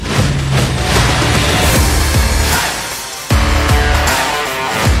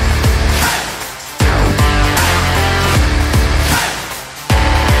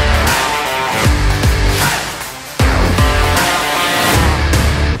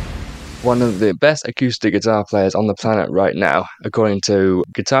one of the best acoustic guitar players on the planet right now, according to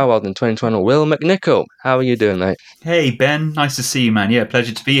Guitar World in 2020, Will McNicol. How are you doing, mate? Hey, Ben. Nice to see you, man. Yeah,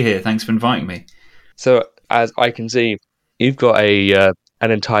 pleasure to be here. Thanks for inviting me. So, as I can see, you've got an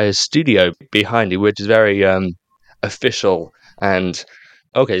entire studio behind you, which is very official. And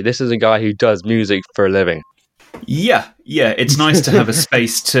okay, this is a guy who does music for a living. Yeah. It's nice to have a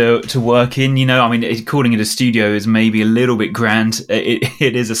space to work in. I mean, calling it a studio is maybe a little bit grand.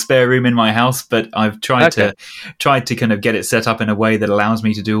 It is a spare room in my house, but I've tried to kind of get it set up in a way that allows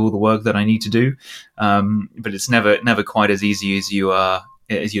me to do all the work that I need to do. But it's never quite as easy as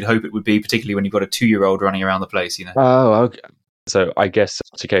you'd hope it would be, particularly when you've got a 2-year-old running around the place. Oh, okay. So I guess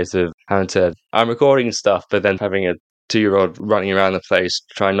it's a case of I'm recording stuff, but then having a 2-year-old running around the place,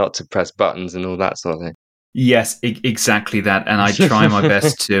 trying not to press buttons and all that sort of thing. Yes, exactly that. And I try my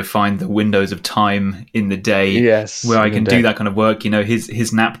best to find the windows of time in the day where I can do that kind of work.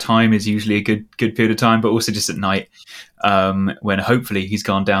 His nap time is usually a good period of time, but also just at night when hopefully he's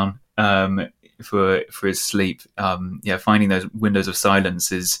gone down for his sleep. Finding those windows of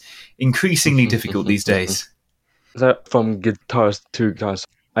silence is increasingly difficult these days. So from guitarist to guitarist,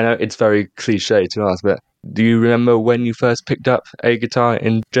 I know it's very cliche to ask, but do you remember when you first picked up a guitar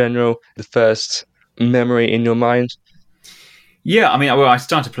in general, the first memory in your mind? Yeah, I mean, I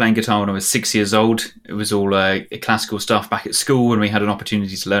started playing guitar when I was 6 years old. It was all classical stuff back at school when we had an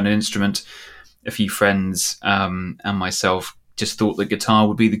opportunity to learn an instrument. A few friends and myself just thought that guitar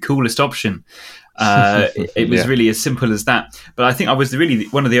would be the coolest option. It was really as simple as that. But I think I was really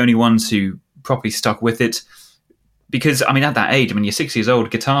one of the only ones who properly stuck with it. Because, I mean, at that age, I mean, you're 6 years old,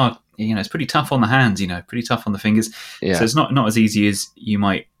 guitar, it's pretty tough on the hands, pretty tough on the fingers. Yeah. So it's not as easy as you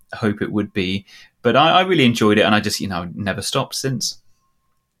might hope it would be. But I really enjoyed it, and I just, never stopped since.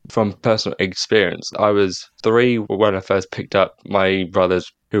 From personal experience, I was 3 when I first picked up my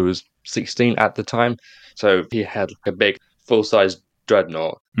brother's, who was 16 at the time. So he had a big, full-size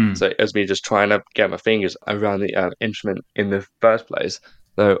dreadnought. So it was me just trying to get my fingers around the instrument in the first place.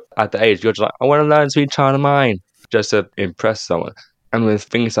 So at the age, you're just like, I want to learn Sweet Child of Mine, just to impress someone. And with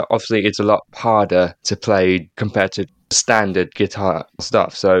Fingerstyle, obviously, it's a lot harder to play compared to standard guitar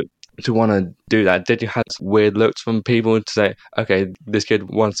stuff. So to want to do that, did you have weird looks from people to say, okay, this kid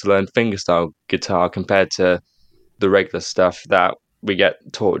wants to learn Fingerstyle guitar compared to the regular stuff that we get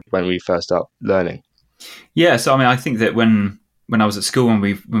taught when we first start learning? Yeah, so I mean, I think that when I was at school, when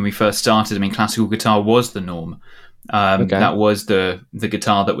we first started, I mean, classical guitar was the norm. That was the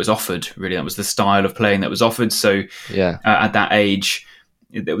guitar that was offered, really. That was the style of playing that was offered. So at that age,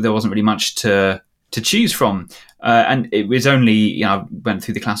 there wasn't really much to choose from. And it was only, I went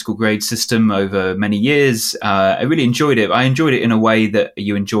through the classical grade system over many years. I really enjoyed it. I enjoyed it in a way that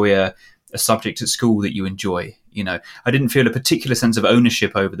you enjoy a subject at school that you enjoy. I didn't feel a particular sense of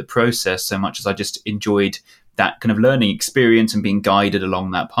ownership over the process so much as I just enjoyed that kind of learning experience and being guided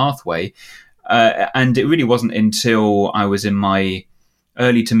along that pathway. And it really wasn't until I was in my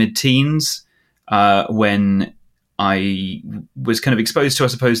early to mid-teens when I was kind of exposed to, I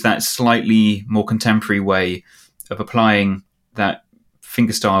suppose, that slightly more contemporary way of applying that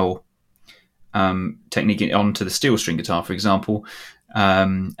fingerstyle technique onto the steel string guitar, for example,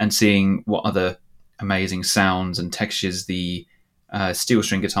 and seeing what other amazing sounds and textures the steel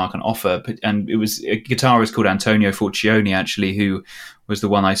string guitar can offer. And it was a guitarist called Antonio Forcione, actually, who was the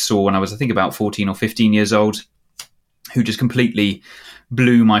one I saw when I was, I think, about 14 or 15 years old, who just completely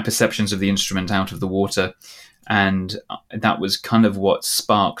blew my perceptions of the instrument out of the water. And that was kind of what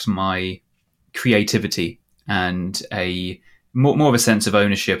sparked my creativity and a more of a sense of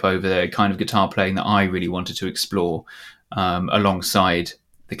ownership over the kind of guitar playing that I really wanted to explore alongside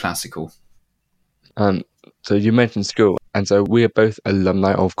the classical. So you mentioned school, and so we are both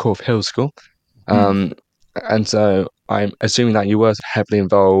alumni of Corfe Hill School. And so I'm assuming that you were heavily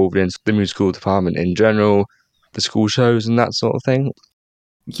involved in the musical department in general, the school shows and that sort of thing.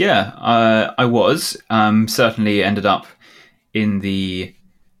 Yeah, I was. Certainly ended up in the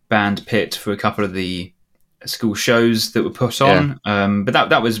band pit for a couple of the school shows that were put on. But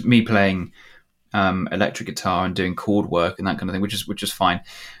that was me playing electric guitar and doing chord work and that kind of thing, which is fine.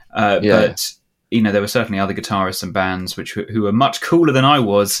 But there were certainly other guitarists and bands who were much cooler than I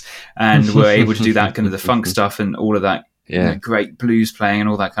was and were able to do that kind of the funk stuff and all of that great blues playing and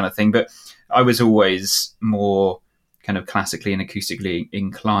all that kind of thing. But I was always more kind of classically and acoustically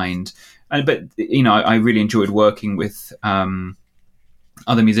inclined. But I really enjoyed working with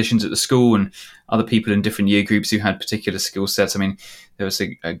other musicians at the school and other people in different year groups who had particular skill sets. I mean, there was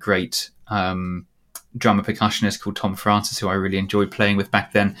a great drummer percussionist called Tom Francis, who I really enjoyed playing with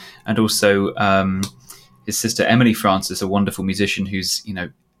back then, and also his sister Emily Francis, a wonderful musician who's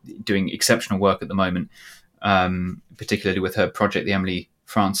doing exceptional work at the moment, particularly with her project, the Emily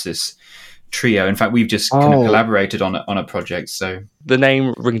Francis Trio. In fact, we've just kind of collaborated on a project. So the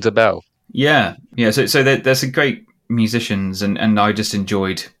name rings a bell. Yeah. So there's some great musicians, and I just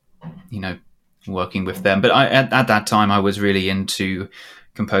enjoyed, working with them. But at that time, I was really into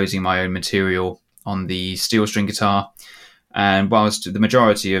composing my own material on the steel string guitar. And whilst the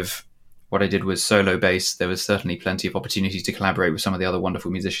majority of what I did was solo bass, there was certainly plenty of opportunities to collaborate with some of the other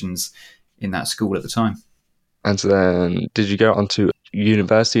wonderful musicians in that school at the time. And so then, did you go on to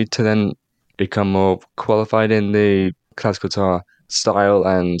university to then become more qualified in the classical guitar style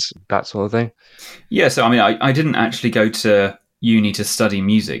and that sort of thing? Yeah, so I didn't actually go to uni to study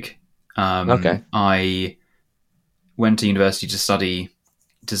music. Okay. I went to university to study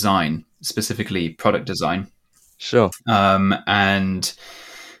design, specifically product design. Sure. And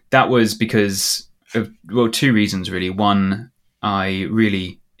that was because of, two reasons really. One, I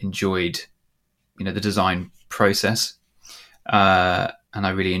really enjoyed, the design process. And I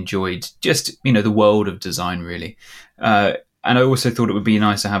really enjoyed just, the world of design really. And I also thought it would be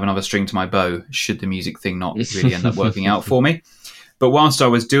nice to have another string to my bow should the music thing not really end up working out for me. But whilst I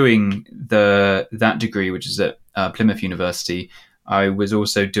was doing that degree, which is at Plymouth University, I was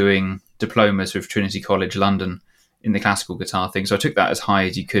also doing diplomas with Trinity College London in the classical guitar thing. So I took that as high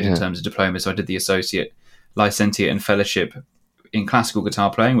as you could in terms of diplomas. So I did the associate, licentiate and fellowship in classical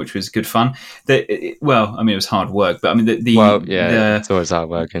guitar playing, which was good fun. It was hard work, but it's always hard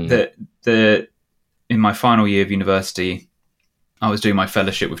work. In my final year of university, I was doing my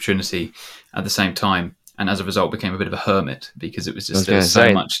fellowship with Trinity at the same time, and as a result became a bit of a hermit because it was just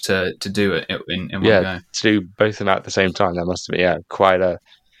so much to do it in one go. To do both of them at the same time, that must be quite a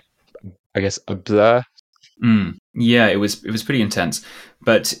blur. Yeah, it was pretty intense,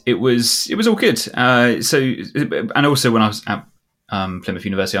 but it was all good. And also when I was at Plymouth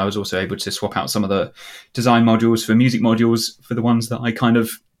University, I was also able to swap out some of the design modules for music modules for the ones that I kind of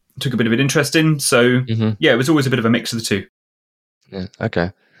took a bit of an interest in. So it was always a bit of a mix of the two. Yeah.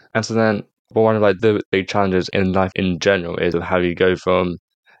 Okay. And so then, one of the big challenges in life in general is how you go from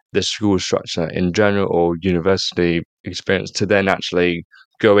the school structure in general or university experience to then actually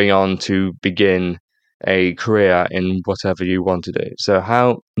going on to begin a career in whatever you want to do. So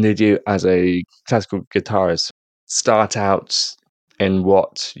how did you, as a classical guitarist, start out in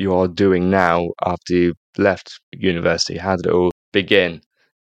what you're doing now after you left university? How did it all begin?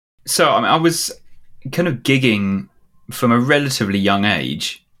 So I was kind of gigging from a relatively young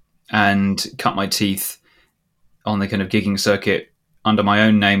age and cut my teeth on the kind of gigging circuit under my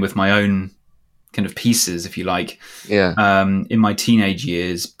own name with my own kind of pieces, if you like. Yeah. In my teenage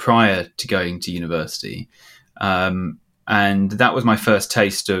years prior to going to university. And that was my first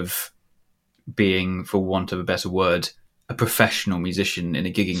taste of being, for want of a better word, a professional musician in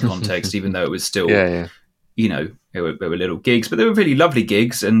a gigging context, even though it was still, there were little gigs, but they were really lovely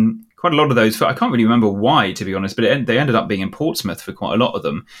gigs, and quite a lot of those, I can't really remember why, to be honest, but they ended up being in Portsmouth for quite a lot of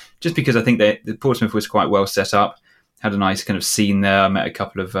them, just because I think Portsmouth was quite well set up, had a nice kind of scene there. I met a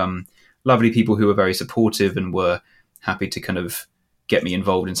couple of lovely people who were very supportive and were happy to kind of get me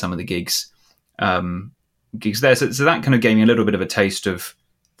involved in some of the gigs there. So that kind of gave me a little bit of a taste of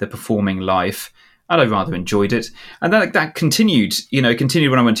the performing life, and I rather enjoyed it. And that continued when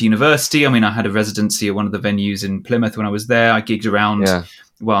I went to university. I mean, I had a residency at one of the venues in Plymouth when I was there. I gigged around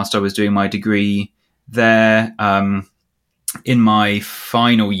whilst I was doing my degree there. In my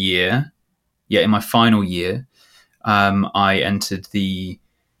final year, I entered the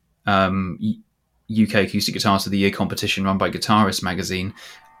UK Acoustic Guitarist of the Year competition run by Guitarist magazine,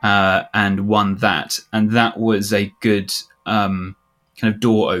 and won that. And that was a good kind of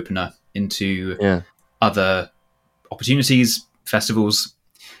door opener into other opportunities, festivals,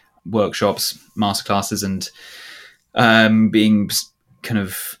 workshops, masterclasses, and being kind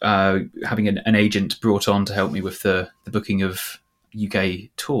of having an agent brought on to help me with the booking of UK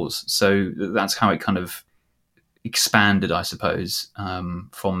tours. So that's how it kind of expanded, I suppose,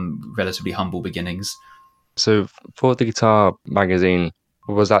 from relatively humble beginnings. So for the Guitar magazine,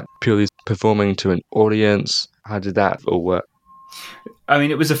 was that purely performing to an audience? How did that all work? I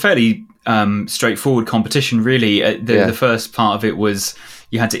mean, it was a fairly straightforward competition, really. The first part of it was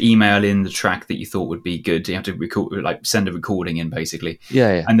you had to email in the track that you thought would be good. You had to send a recording in, basically.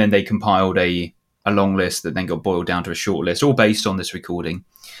 Yeah. And then they compiled a long list that then got boiled down to a short list, all based on this recording.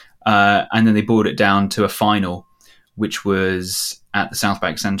 And then they boiled it down to a final, which was at the South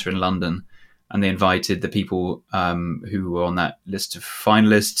Bank Centre in London. And they invited the people who were on that list of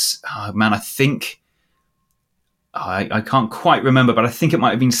finalists. Oh, man, I think... I can't quite remember, but I think it might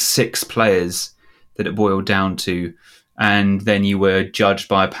have been 6 players that it boiled down to. and then you were judged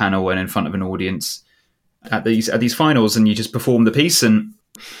by a panel and in front of an audience at these finals, and you just performed the piece. And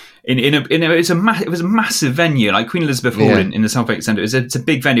it was a massive venue, like Queen Elizabeth Hall in the Southwark Centre. It's a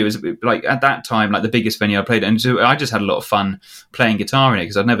big venue. It was like at that time like the biggest venue I played, and so I just had a lot of fun playing guitar in it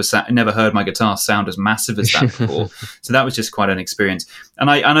because I'd never heard my guitar sound as massive as that before. So that was just quite an experience. And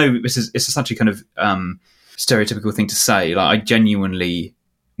I know it's such a kind of stereotypical thing to say. Like I genuinely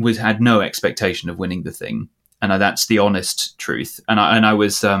had no expectation of winning the thing. And that's the honest truth. And I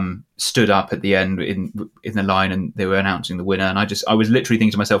was stood up at the end in the line, and they were announcing the winner. And I was literally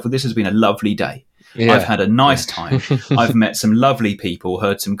thinking to myself, well, this has been a lovely day. Yeah. I've had a nice time. I've met some lovely people,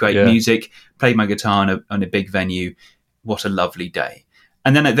 heard some great music, played my guitar on a big venue. What a lovely day.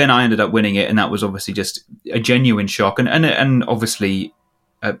 And then I ended up winning it, and that was obviously just a genuine shock, and obviously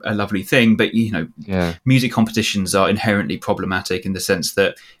a lovely thing. But music competitions are inherently problematic in the sense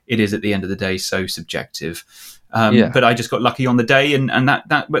that it is at the end of the day so subjective. But I just got lucky on the day, and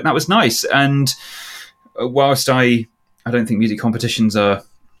that was nice. And whilst I don't think music competitions are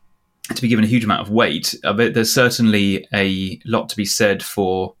to be given a huge amount of weight, but there's certainly a lot to be said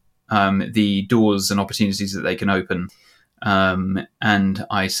for the doors and opportunities that they can open. And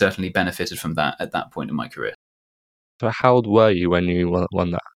I certainly benefited from that at that point in my career. So how old were you when you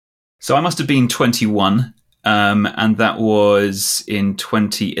won that? So I must have been 21, and that was in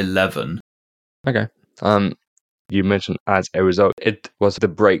 2011. Okay. You mentioned as a result, it was the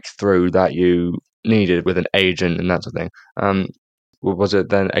breakthrough that you needed with an agent and that sort of thing. Was it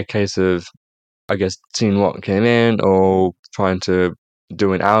then a case of, I guess, seeing what came in, or trying to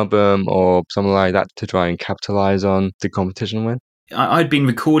do an album or something like that to try and capitalize on the competition win? I'd been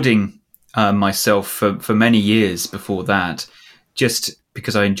recording myself for many years before that, just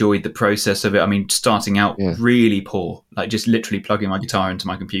because I enjoyed the process of it. I mean, starting out really poor, like just literally plugging my guitar into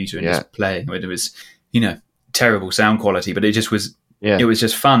my computer and just playing. It was, terrible sound quality, but it just was. It was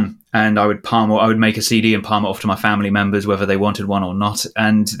just fun, and I would make a CD and palm it off to my family members, whether they wanted one or not,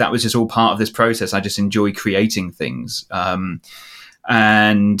 and that was just all part of this process. I just enjoy creating things. And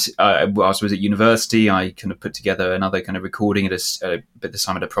whilst I was at university, I kind of put together another kind of recording at this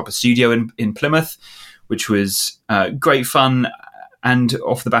time at a proper studio in Plymouth, which was great fun. And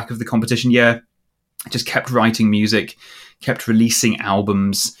off the back of the competition, I just kept writing music, kept releasing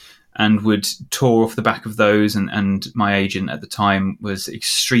albums, and would tour off the back of those. And my agent at the time was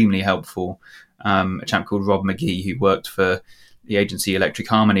extremely helpful, a chap called Rob McGee, who worked for the agency Electric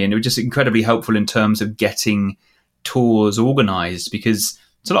Harmony. And it was just incredibly helpful in terms of getting tours organised, because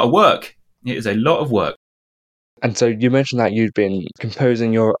it's a lot of work. It is a lot of work. And so you mentioned that you'd been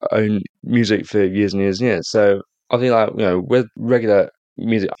composing your own music for years and years and years. So I think, like, with regular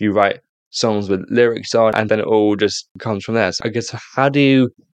music, you write songs with lyrics on, and then it all just comes from there. So I guess, how do you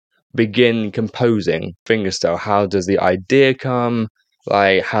begin composing Fingerstyle? How does the idea come?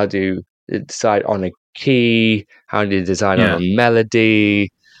 Like, how do you decide on a key? How do you decide on a melody?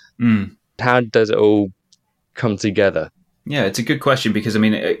 How does it all come together? Yeah, it's a good question, because I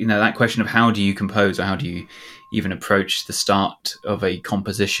mean, that question of how do you compose, or how do you even approach the start of a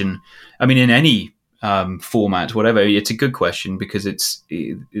composition? I mean, in any format, whatever, it's a good question, because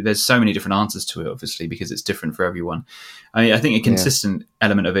there's so many different answers to it, obviously, because it's different for everyone. I mean, I think a consistent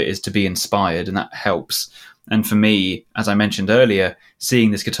element of it is to be inspired, and that helps. And for me, as I mentioned earlier,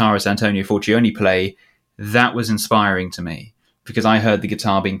 seeing this guitarist Antonio Forcione play, that was inspiring to me, because I heard the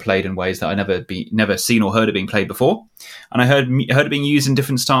guitar being played in ways that I never seen or heard it being played before, and I heard it being used in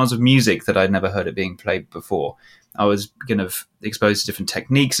different styles of music that I'd never heard it being played before. I was kind of exposed to different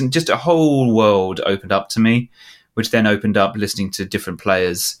techniques, and just a whole world opened up to me, which then opened up listening to different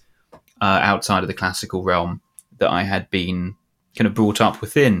players outside of the classical realm that I had been kind of brought up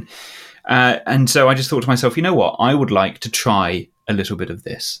within. And so I just thought to myself, you know what? I would like to try a little bit of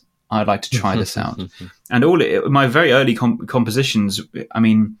this. I'd like to try this out. And my very early compositions, I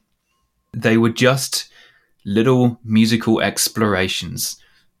mean, they were just little musical explorations.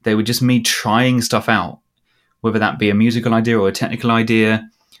 They were just me trying stuff out, whether that be a musical idea or a technical idea.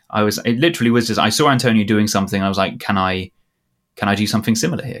 It literally was just, I saw Antonio doing something, and I was like, can I do something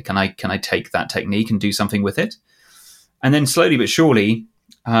similar here? Can I take that technique and do something with it? And then slowly but surely,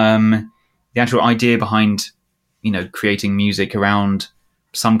 the actual idea behind, creating music around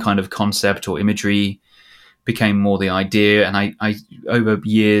some kind of concept or imagery became more the idea. And I over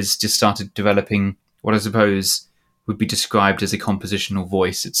years just started developing what I suppose would be described as a compositional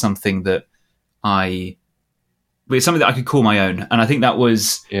voice. It's something that I could call my own. And I think that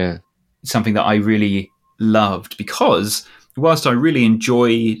was something that I really loved, because whilst I really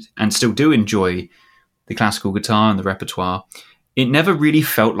enjoyed and still do enjoy the classical guitar and the repertoire, it never really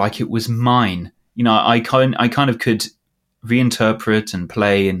felt like it was mine. I kind of could reinterpret and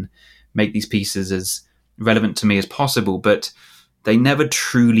play and make these pieces as relevant to me as possible, but they never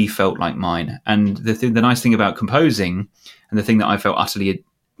truly felt like mine. And the nice thing about composing, and the thing that I felt I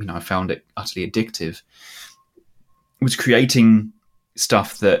found it utterly addictive, was creating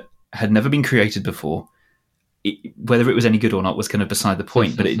stuff that had never been created before. Whether it was any good or not was kind of beside the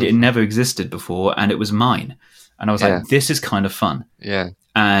point, but it never existed before, and it was mine. And I was like, this is kind of fun. Yeah.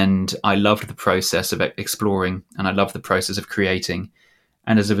 And I loved the process of exploring, and I loved the process of creating.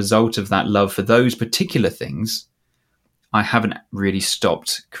 And as a result of that love for those particular things, I haven't really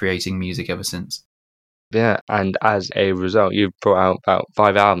stopped creating music ever since. Yeah, and as a result, you've brought out about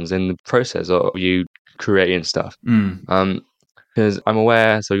 5 albums in the process of you creating stuff. Because I'm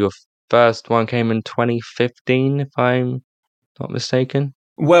aware, so your first one came in 2015, if I'm not mistaken.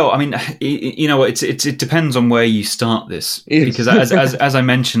 Well, I mean, you know, it depends on where you start this, because as I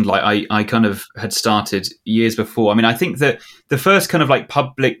mentioned, like I kind of had started years before. I mean, I think that the first kind of like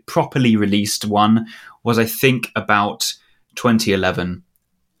public, properly released one was, I think, about 2011,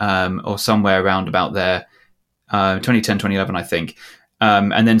 or somewhere around about there, 2010, 2011, I think.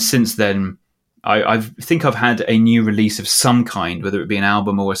 And then since then, I think I've had a new release of some kind, whether it be an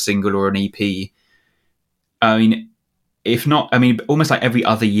album or a single or an EP. I mean, if not, I mean, almost like every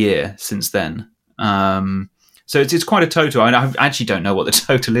other year since then. So it's quite a total. I actually don't know what the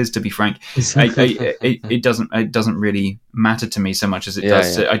total is, to be frank. It doesn't really matter to me so much as it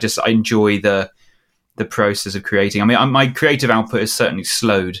does. Yeah. I enjoy the process of creating. I mean, my creative output has certainly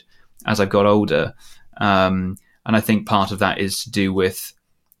slowed as I've got older, and I think part of that is to do with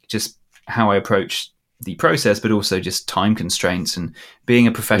just how I approach the process, but also just time constraints and being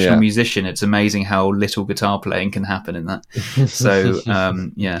a professional musician. It's amazing how little guitar playing can happen in that. So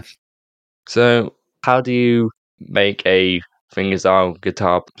yeah. So how do you make a fingerstyle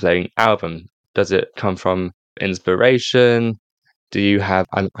guitar playing album? Does it come from inspiration? Do you have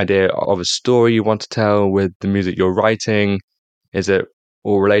an idea of a story you want to tell with the music you're writing? Is it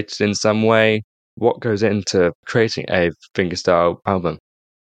all related in some way? What goes into creating a fingerstyle album?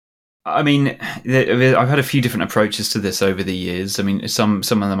 I mean, I've had a few different approaches to this over the years. I mean, some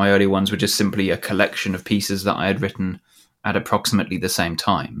of my early ones were just simply a collection of pieces that I had written at approximately the same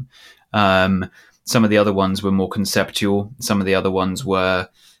time. Some of the other ones were more conceptual. Some of the other ones were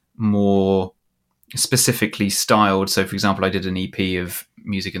more specifically styled. So, for example, I did an EP of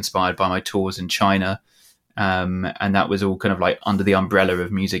music inspired by my tours in China, and that was all kind of like under the umbrella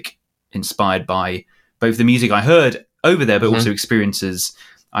of music inspired by both the music I heard over there, but also experiences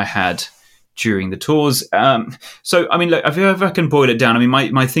I had during the tours. So, I mean, look, if I can boil it down, I mean,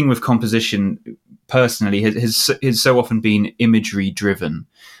 my thing with composition personally has so often been imagery driven.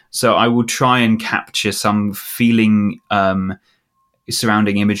 So I will try and capture some feeling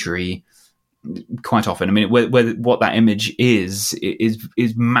surrounding imagery quite often. I mean, what that image is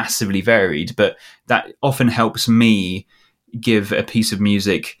massively varied, but that often helps me give a piece of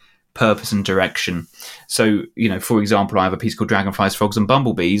music purpose and direction. So, you know, for example, I have a piece called Dragonflies, Frogs and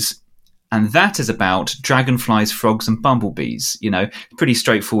Bumblebees, and that is about dragonflies, frogs and bumblebees. You know, pretty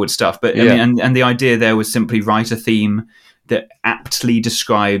straightforward stuff, but I mean, and the idea there was simply write a theme that aptly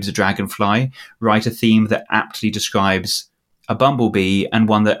describes a dragonfly, write a theme that aptly describes a bumblebee, and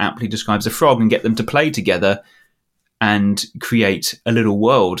one that aptly describes a frog, and get them to play together and create a little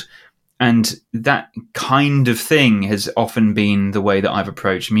world. And that kind of thing has often been the way that I've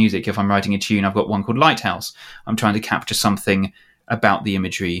approached music. If I'm writing a tune, I've got one called Lighthouse. I'm trying to capture something about the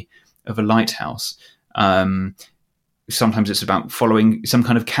imagery of a lighthouse. Sometimes it's about following some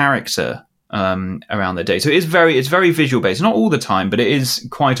kind of character around their day. So it's very visual based. Not all the time, but it is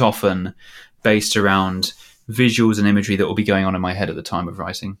quite often based around visuals and imagery that will be going on in my head at the time of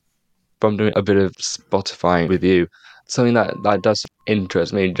writing. From doing a bit of Spotifying with you, something that does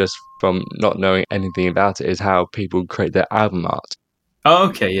interest me, just from not knowing anything about it, is how people create their album art. Oh,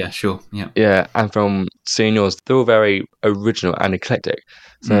 okay, yeah, sure, yeah. Yeah, and from seeing yours, they're all very original and eclectic.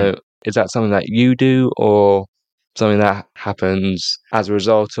 So is that something that you do, or something that happens as a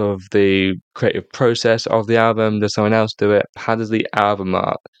result of the creative process of the album? Does someone else do it? How does the album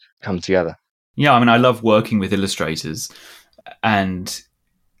art come together? Yeah, I mean, I love working with illustrators and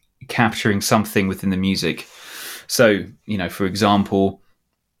capturing something within the music. So, you know, for example,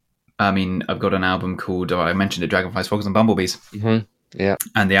 I mean, I've got an album called, I mentioned it, Dragonflies, Frogs and Bumblebees. Mm-hmm. Yeah.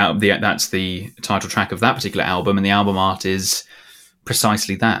 And that's the title track of that particular album, and the album art is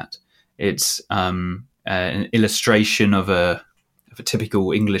precisely that. It's an illustration of a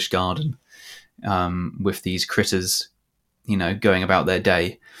typical English garden, with these critters, you know, going about their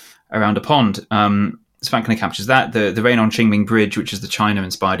day around a pond. So that kind of captures that. The Rain on Qingming Bridge, which is the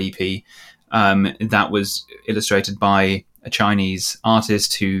China-inspired EP, that was illustrated by a Chinese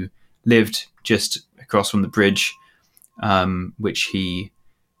artist who lived just across from the bridge, which he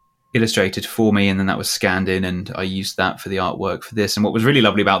illustrated for me, and then that was scanned in, and I used that for the artwork for this. And what was really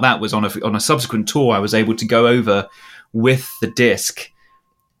lovely about that was on a subsequent tour, I was able to go over with the disc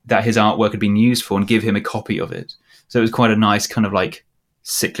that his artwork had been used for and give him a copy of it. So it was quite a nice kind of like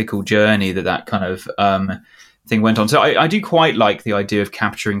cyclical journey that kind of thing went on. So I do quite like the idea of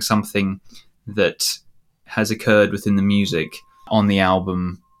capturing something that has occurred within the music on the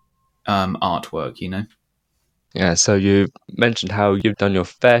album artwork, you know? Yeah, so you mentioned how you've done your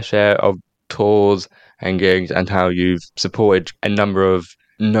fair share of tours and gigs and how you've supported a number of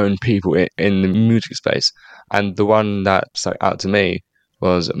known people in the music space. And the one that stuck out to me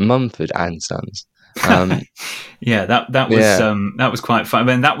was Mumford and Sons. Yeah, that was quite fun. I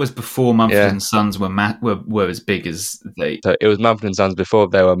mean, that was before Mumford and Sons were as big as they. So it was Mumford and Sons before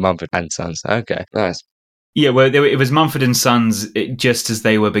they were Mumford and Sons. Okay, nice. Yeah, well, it was Mumford and Sons just as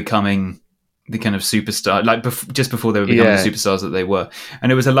they were becoming the kind of superstar, like just before they were becoming the superstars that they were.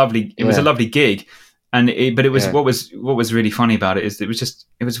 And it was a lovely gig. But it was what was really funny about it is that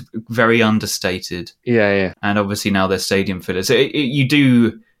it was very understated. Yeah. And obviously now they're stadium fillers. So you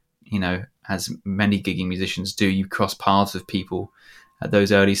do, you know, as many gigging musicians do, you cross paths with people at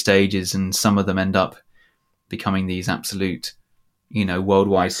those early stages, and some of them end up becoming these absolute, you know,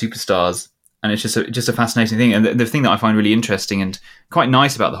 worldwide superstars. And it's just a fascinating thing. And the thing that I find really interesting and quite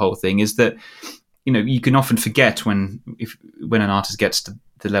nice about the whole thing is that, you know, you can often forget when an artist gets to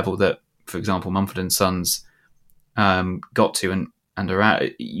the level that, for example, Mumford and Sons got to and are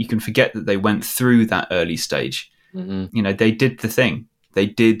at. You can forget that they went through that early stage. Mm-hmm. You know, they did the thing. They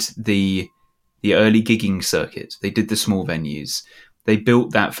did the early gigging circuit. They did the small venues. They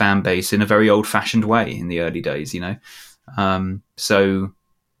built that fan base in a very old-fashioned way in the early days. You know, so.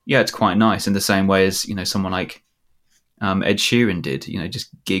 Yeah, it's quite nice in the same way as, you know, someone like Ed Sheeran did, you know, just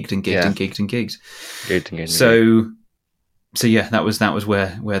gigged and gigged and gigged and gigged. So yeah, that was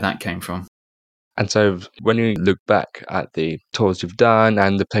where that came from. And so when you look back at the tours you've done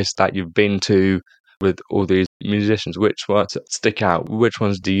and the places that you've been to with all these musicians, which ones stick out? Which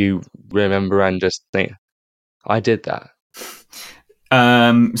ones do you remember and just think, I did that?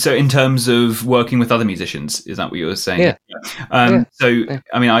 So in terms of working with other musicians, is that what you were saying? Yeah. I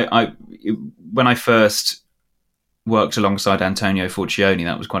mean, I when I first worked alongside Antonio Forcione,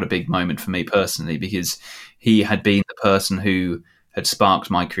 that was quite a big moment for me personally, because he had been the person who had sparked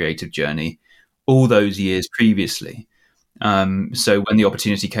my creative journey all those years previously. So when the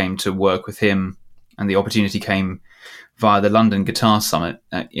opportunity came to work with him, and the opportunity came via the London Guitar Summit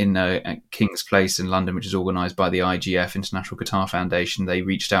at King's Place in London, which is organised by the IGF, International Guitar Foundation. They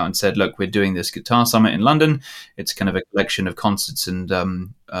reached out and said, look, we're doing this Guitar Summit in London. It's kind of a collection of concerts and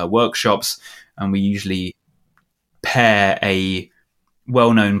workshops, and we usually pair a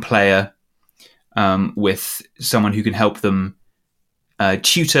well-known player with someone who can help them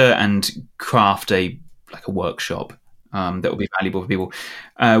tutor and craft a workshop that will be valuable for people.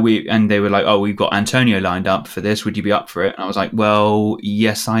 And they were like, oh, we've got Antonio lined up for this. Would you be up for it? And I was like, well,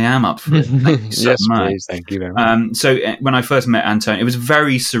 yes, I am up for it. Thank you so yes, much. Please. Thank you very much. So when I first met Antonio, it was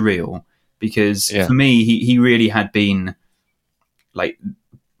very surreal because for me, he really had been like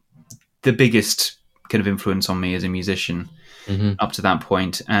the biggest kind of influence on me as a musician up to that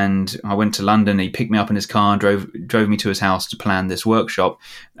point. And I went to London. He picked me up in his car and drove me to his house to plan this workshop.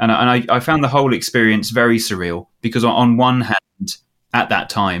 And I found the whole experience very surreal because on one hand, at that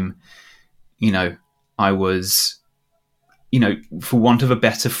time, you know, I was, you know, for want of a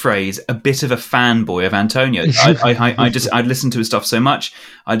better phrase, a bit of a fanboy of Antonio. I'd listened to his stuff so much.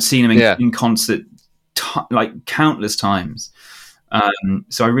 I'd seen him in concert like countless times.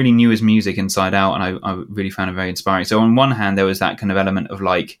 So I really knew his music inside out, and I really found it very inspiring. So on one hand, there was that kind of element of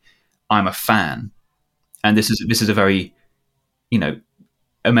like, I'm a fan, and this is a very, you know,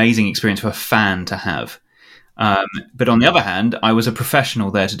 amazing experience for a fan to have. But on the other hand, I was a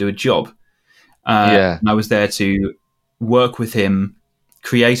professional there to do a job. And I was there to work with him,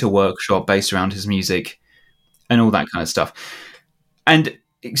 create a workshop based around his music, and all that kind of stuff. And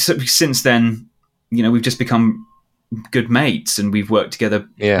so since then, you know, we've just become good mates, and we've worked together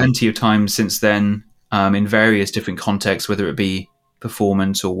plenty of times since then, in various different contexts, whether it be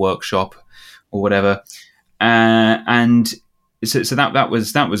performance or workshop or whatever. And so that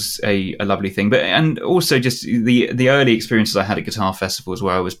was a lovely thing. But and also just the early experiences I had at guitar festivals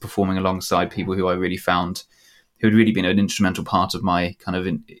where I was performing alongside people who I really found who had really been an instrumental part of my kind of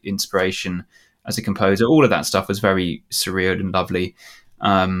inspiration as a composer. All of that stuff was very surreal and lovely.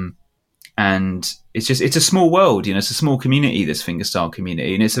 and it's a small world, you know. It's a small community, this fingerstyle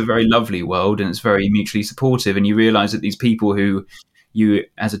community, and it's a very lovely world, and it's very mutually supportive. And you realise that these people who you,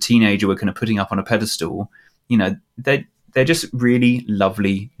 as a teenager, were kind of putting up on a pedestal, you know, they're just really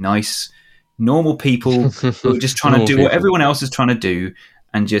lovely, nice, normal people who are just trying to do what everyone else is trying to do,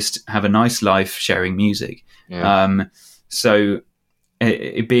 and just have a nice life sharing music. Yeah. So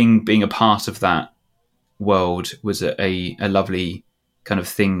being a part of that world was a lovely kind of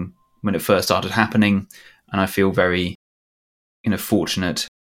thing when it first started happening, and I feel very, you know, fortunate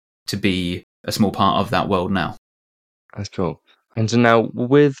to be a small part of that world now. That's cool. And so now,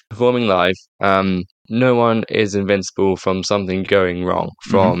 with performing live, no one is invincible from something going wrong,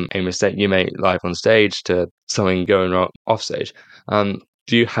 from a mistake you make live on stage to something going wrong off stage.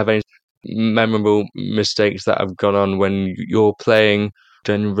 Do you have any memorable mistakes that have gone on when you're playing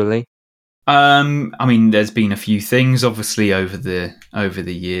generally? I mean, there's been a few things, obviously, over the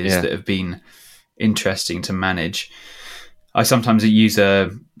years that have been interesting to manage. I sometimes use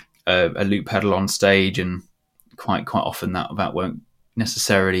a loop pedal on stage, and quite often that won't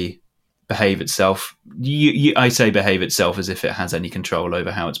necessarily behave itself. I say behave itself as if it has any control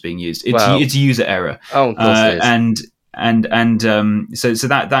over how it's being used. It's user error. Oh, of course it is. So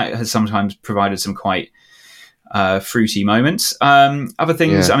that has sometimes provided some quite fruity moments. Other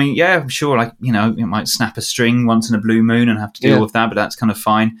things, I mean, sure, like, you know, it might snap a string once in a blue moon and have to deal with that, but that's kind of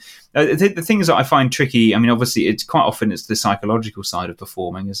fine. The things that I find tricky, I mean, obviously, it's quite often it's the psychological side of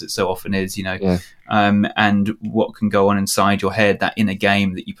performing, as it so often is, you know, and what can go on inside your head, that inner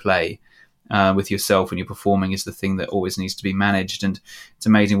game that you play with yourself when you're performing, is the thing that always needs to be managed. And it's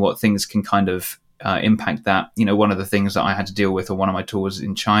amazing what things can kind of impact that. You know, one of the things that I had to deal with on one of my tours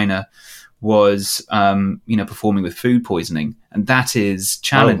in China was, you know, performing with food poisoning, and that is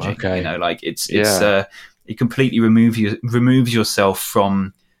challenging. You know, like it completely removes yourself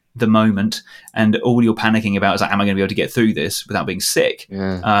from the moment, and all you're panicking about is like, am I going to be able to get through this without being sick?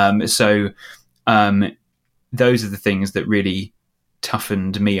 So those are the things that really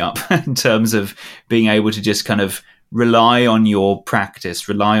toughened me up in terms of being able to just kind of rely on your practice,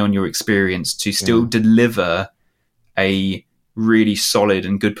 rely on your experience to still deliver a really solid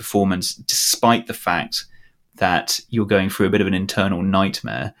and good performance, despite the fact that you're going through a bit of an internal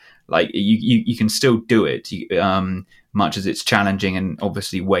nightmare. Like you can still do it, much as it's challenging and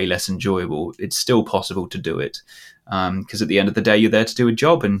obviously way less enjoyable. It's still possible to do it, because at the end of the day, you're there to do a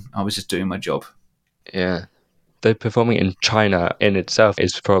job, and I was just doing my job. Yeah. The performing in China in itself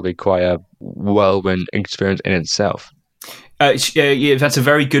is probably quite a whirlwind experience in itself. That's a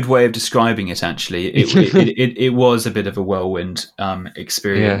very good way of describing it. Actually, it was a bit of a whirlwind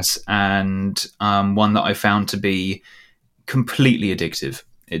experience, and one that I found to be completely addictive.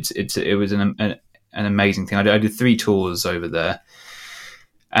 It was an amazing thing. I did 3 tours over there,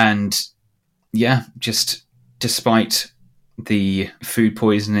 and just despite the food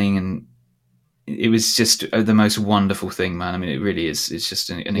poisoning, and it was just the most wonderful thing, man. I mean, it really is. It's just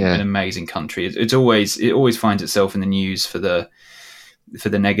an amazing country. It always finds itself in the news for the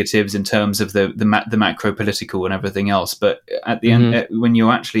negatives in terms of the macro political and everything else. But at the end, when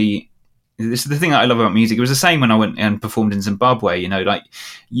you're actually, this is the thing that I love about music. It was the same when I went and performed in Zimbabwe. You know, like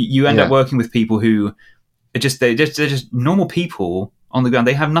you end up working with people who they're just normal people on the ground.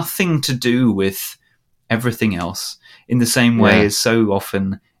 They have nothing to do with everything else, in the same way as so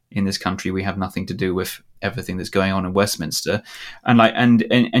often in this country we have nothing to do with everything that's going on in Westminster. And like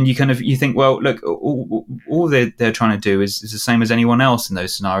and you kind of, you think, well, look, all they're trying to do is the same as anyone else in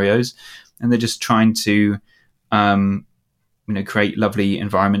those scenarios, and they're just trying to create lovely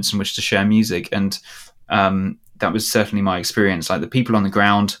environments in which to share music. And that was certainly my experience. Like the people on the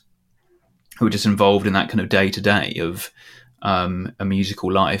ground who are just involved in that kind of day to day of a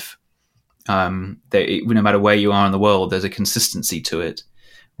musical life, no matter where you are in the world, there's a consistency to it,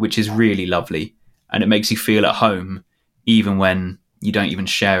 which is really lovely, and it makes you feel at home even when you don't even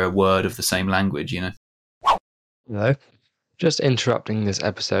share a word of the same language, you know. Hello. Just interrupting this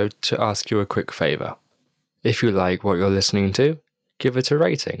episode to ask you a quick favour. If you like what you're listening to, give it a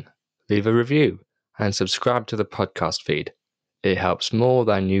rating, leave a review, and subscribe to the podcast feed. It helps more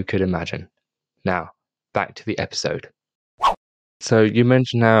than you could imagine. Now, back to the episode. So you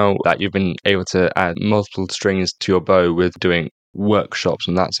mentioned now that you've been able to add multiple strings to your bow with doing workshops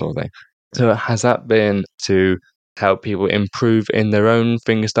and that sort of thing. So has that been to help people improve in their own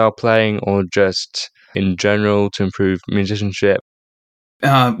fingerstyle playing, or just in general to improve musicianship?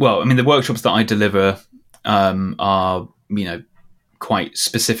 Well, I mean, the workshops that I deliver are, quite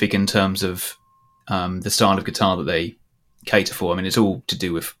specific in terms of the style of guitar that they cater for. I mean, it's all to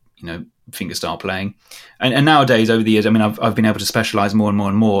do with, fingerstyle playing. And nowadays, over the years, I mean, I've been able to specialize more and more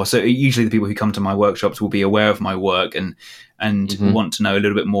and more. So usually the people who come to my workshops will be aware of my work and want to know a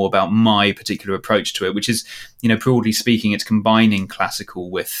little bit more about my particular approach to it, which is, broadly speaking, it's combining classical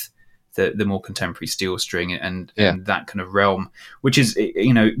with the more contemporary steel string and that kind of realm, which is,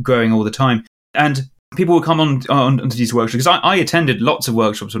 growing all the time. And people will come on to these workshops, because I attended lots of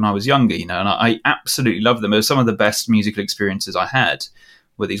workshops when I was younger, and I absolutely loved them. It was some of the best musical experiences I had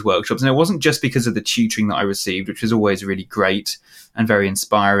with these workshops. And it wasn't just because of the tutoring that I received, which was always really great and very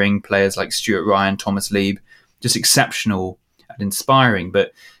inspiring. Players like Stuart Ryan, Thomas Lieb, just exceptional and inspiring.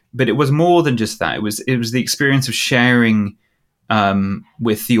 But it was more than just that. It was the experience of sharing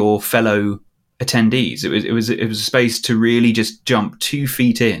with your fellow attendees. It was a space to really just jump 2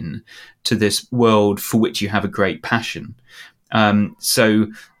 feet in to this world for which you have a great passion. So,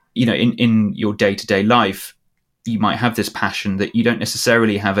 in your day-to-day life, you might have this passion that you don't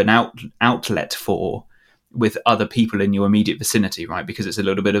necessarily have an outlet for with other people in your immediate vicinity, right? Because it's a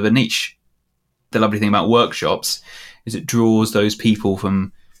little bit of a niche. The lovely thing about workshops is it draws those people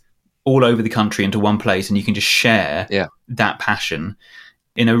from all over the country into one place, and you can just share that passion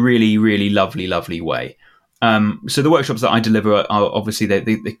in a really, really lovely, lovely way. So the workshops that I deliver are obviously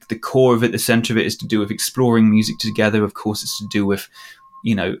the core of it, the center of it is to do with exploring music together. Of course, it's to do with,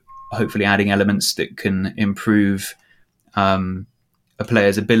 hopefully adding elements that can improve a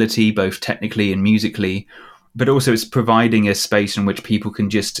player's ability, both technically and musically. But also it's providing a space in which people can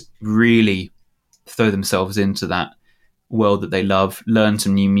just really throw themselves into that world that they love, learn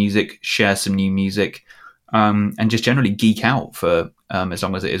some new music, share some new music, and just generally geek out for as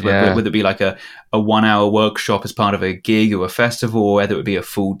long as it is, whether it be like a 1 hour workshop as part of a gig or a festival, or whether it be a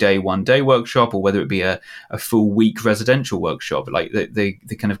full day, 1 day workshop, or whether it be a full week residential workshop. Like the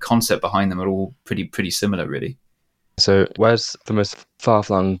kind of concept behind them are all pretty similar, really. So where's the most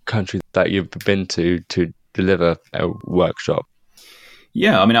far-flung country that you've been to deliver a workshop?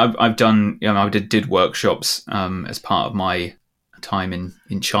 Yeah, I mean, I've done, I did workshops as part of my time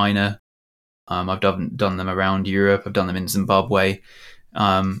in China. I've done them around Europe. I've done them in Zimbabwe.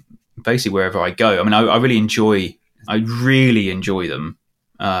 Basically wherever I go. I mean, I really enjoy them.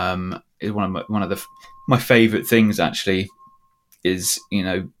 Is one of my favorite things actually is,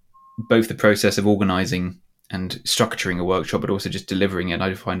 both the process of organizing and structuring a workshop, but also just delivering it.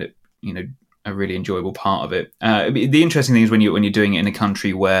 I find it, a really enjoyable part of it. The interesting thing is when you're doing it in a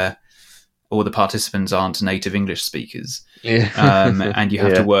country where all the participants aren't native English speakers, and you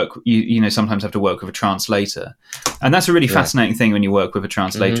have to work. You sometimes have to work with a translator, and that's a really fascinating thing when you work with a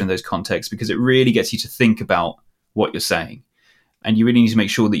translator in those contexts, because it really gets you to think about what you're saying, and you really need to make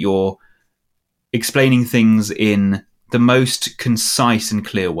sure that you're explaining things in the most concise and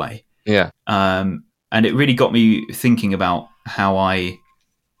clear way. And it really got me thinking about how I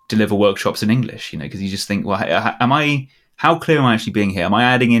deliver workshops in English. Because you just think, well, how clear am I actually being here? Am I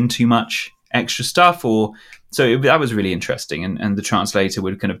adding in too much extra stuff? Or that was really interesting, and the translator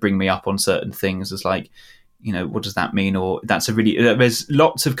would kind of bring me up on certain things as like, what does that mean? Or there's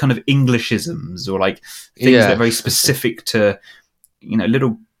lots of kind of Englishisms, or like things that are very specific to,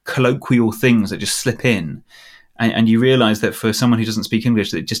 little colloquial things that just slip in. And you realize that for someone who doesn't speak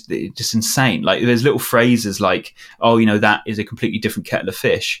English, it's just insane. Like there's little phrases like, oh, that is a completely different kettle of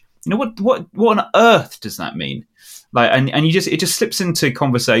fish. What on earth does that mean? Like, and it just slips into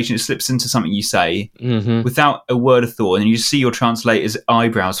conversation. It slips into something you say without a word of thought, and you just see your translator's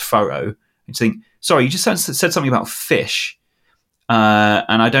eyebrows furrow. And you think, sorry, you just said something about fish,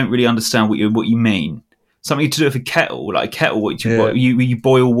 and I don't really understand what you mean. Something to do with a kettle, like a kettle, which you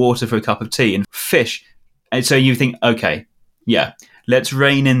boil water for a cup of tea, and fish. And so you think, okay, let's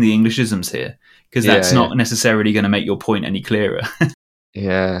rein in the Englishisms here, because that's not necessarily going to make your point any clearer.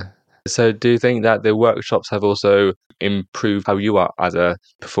 So do you think that the workshops have also improved how you are as a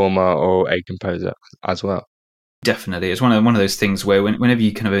performer or a composer as well? Definitely. It's one of those things where whenever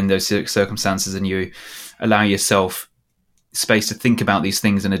you kind of in those circumstances and you allow yourself space to think about these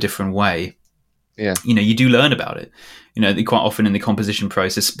things in a different way, you do learn about it. Quite often in the composition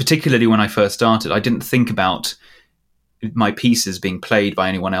process, particularly when I first started, I didn't think about my pieces being played by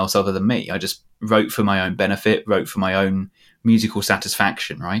anyone else other than me. I just wrote for my own benefit, wrote for my own musical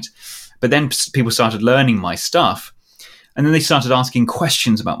satisfaction, right? But then people started learning my stuff, and then they started asking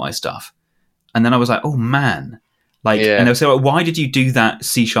questions about my stuff. And then I was like, oh man. And they'll say, well, why did you do that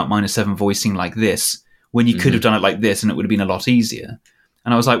C#-7 voicing like this when you could have done it like this and it would have been a lot easier?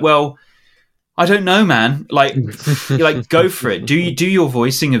 And I was like, well, I don't know, man. Like, go for it. Do your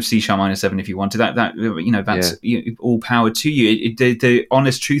voicing of C#-7 if you want to. That's all power to you. The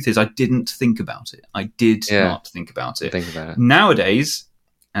honest truth is, I didn't think about it. I did not think about it. Nowadays,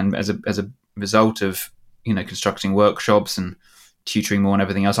 and as a result of constructing workshops and tutoring more and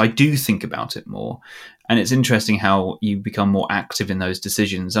everything else, I do think about it more. And it's interesting how you become more active in those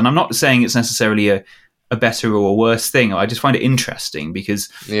decisions. And I'm not saying it's necessarily a better or a worse thing. I just find it interesting because,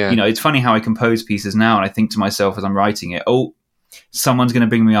 it's funny how I compose pieces now and I think to myself as I'm writing it, oh, someone's going to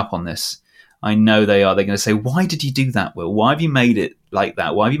bring me up on this. I know they are. They're going to say, why did you do that, Will? Why have you made it like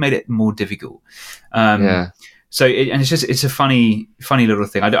that? Why have you made it more difficult? So it's a funny little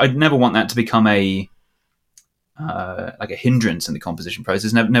thing. I'd never want that to become a hindrance in the composition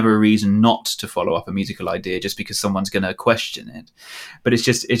process. Never a reason not to follow up a musical idea just because someone's going to question it. But it's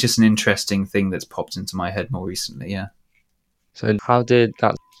just an interesting thing that's popped into my head more recently. Yeah. So how did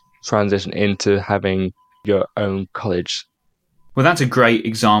that transition into having your own college? Well, that's a great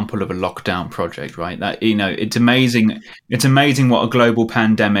example of a lockdown project, right? That it's amazing. It's amazing what a global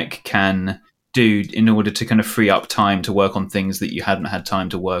pandemic can do in order to kind of free up time to work on things that you hadn't had time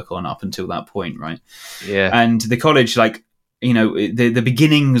to work on up until that point, right? Yeah. And the college, the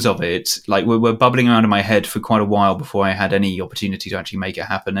beginnings of it, were bubbling around in my head for quite a while before I had any opportunity to actually make it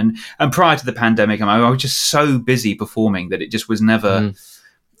happen. And prior to the pandemic, I was just so busy performing that it just was never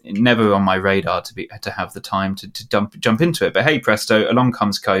on my radar to have the time to jump into it. But hey, presto, along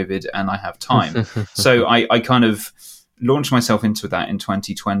comes COVID and I have time. So I kind of launched myself into that in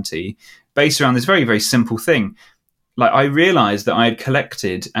 2020 based around this very, very simple thing. I realized that I had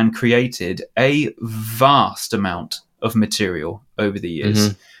collected and created a vast amount of material over the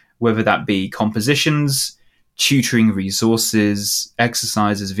years, whether that be compositions, tutoring resources,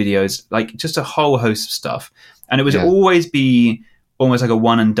 exercises, videos, just a whole host of stuff. And it would always be almost like a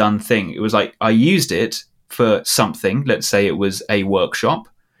one and done thing. It was like I used it for something, let's say it was a workshop,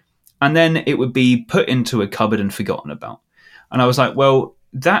 and then it would be put into a cupboard and forgotten about. And I was like, well,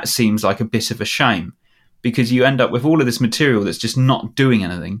 that seems like a bit of a shame because you end up with all of this material that's just not doing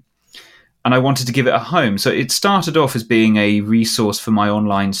anything. And I wanted to give it a home. So it started off as being a resource for my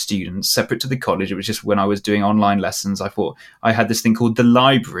online students, separate to the college. It was just when I was doing online lessons, I thought I had this thing called the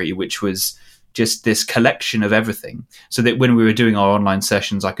library, which was just this collection of everything. So that when we were doing our online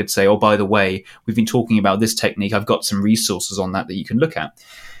sessions, I could say, oh, by the way, we've been talking about this technique. I've got some resources on that you can look at.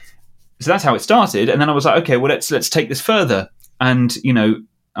 So that's how it started. And then I was like, okay, well, let's take this further. And,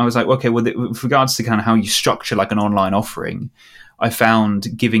 I was like, okay, well, with regards to kind of how you structure an online offering, I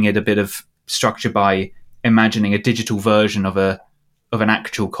found giving it a bit of structure by imagining a digital version of an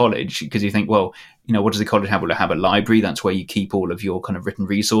actual college, because you think, well, what does a college have? Will it have a library? That's where you keep all of your kind of written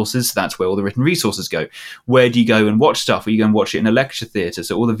resources. So that's where all the written resources go. Where do you go and watch stuff? Well, you go and watch it in a lecture theatre.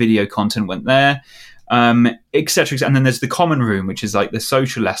 So all the video content went there, et cetera. And then there's the common room, which is the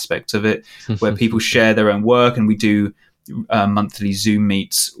social aspect of it, where people share their own work, and we do monthly Zoom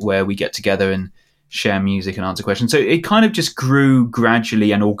meets where we get together and share music and answer questions. So it kind of just grew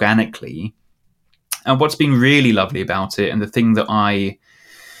gradually and organically. And what's been really lovely about it, and the thing that I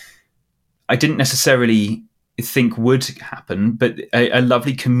didn't necessarily think would happen, but a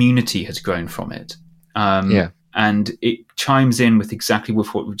lovely community has grown from it. And it chimes in with exactly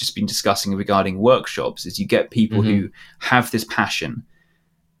with what we've just been discussing regarding workshops, is you get people who have this passion,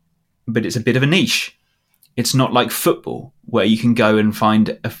 but it's a bit of a niche. It's not like football where you can go and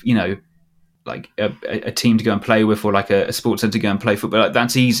find a team to go and play with, or a sports center to go and play football.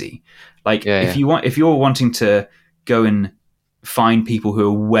 That's easy. If you're wanting to go and find people who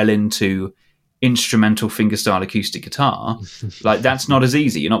are well into instrumental fingerstyle acoustic guitar, that's not as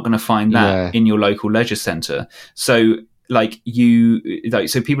easy. You're not going to find that in your local leisure center. So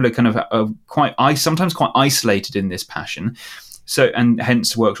so people are kind of sometimes quite isolated in this passion. So, and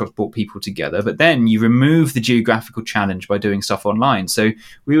hence workshops brought people together. But then you remove the geographical challenge by doing stuff online. So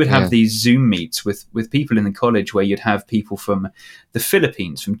we would have these Zoom meets with people in the college where you'd have people from the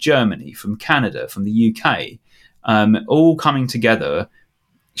Philippines, from Germany, from Canada, from the UK, all coming together,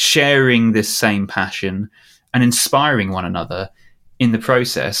 sharing this same passion and inspiring one another in the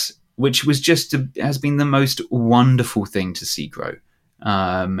process, which was has been the most wonderful thing to see grow.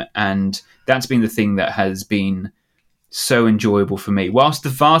 And that's been the thing that has been so enjoyable for me. Whilst the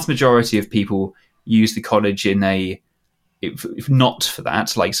vast majority of people use the college if not for that,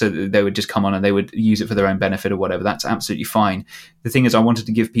 so they would just come on and they would use it for their own benefit or whatever, that's absolutely fine. The thing is, I wanted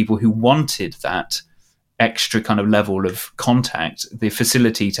to give people who wanted that extra kind of level of contact the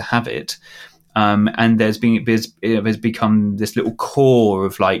facility to have it. And there's become this little core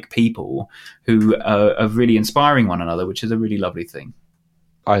of people who are really inspiring one another, which is a really lovely thing.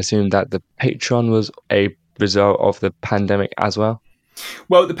 I assume that the Patreon was a result of the pandemic as well?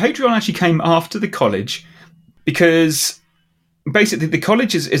 Well, the Patreon actually came after the college, because basically the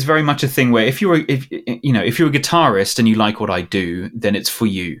college is very much a thing where if you're a guitarist and you like what I do, then it's for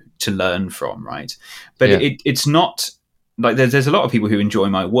you to learn from, right? But it's not like there's a lot of people who enjoy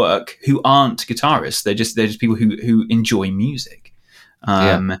my work who aren't guitarists. They're just people who enjoy music,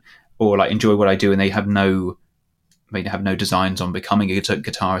 or like enjoy what I do, and they have no designs on becoming a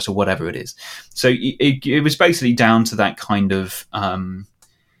guitarist or whatever it is. So it was basically down to that kind of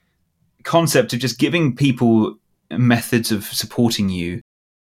concept of just giving people methods of supporting you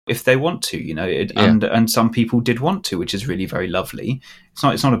if they want to, and some people did want to, which is really very lovely.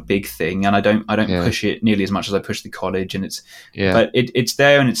 It's not a big thing, and I don't push it nearly as much as I push the college, and but it's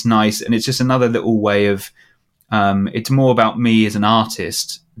there and it's nice, and it's just another little way of it's more about me as an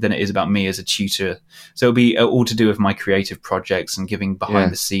artist than it is about me as a tutor. So it'll be all to do with my creative projects and giving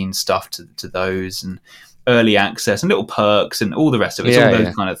behind the scenes stuff to those, and early access and little perks and all the rest of it. It's all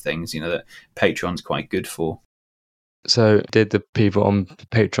those kind of things, that Patreon's quite good for. So did the people on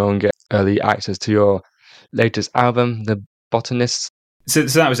Patreon get early access to your latest album, The Botanist? So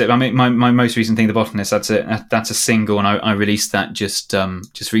that was it. I mean, my most recent thing, The Botanist, that's a single, and I released that just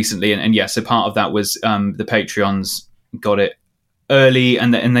recently. And yeah, so part of that was the Patreons got it early,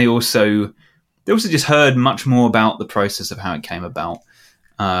 and they also just heard much more about the process of how it came about.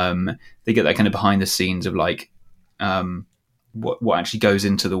 They get that kind of behind the scenes of like what actually goes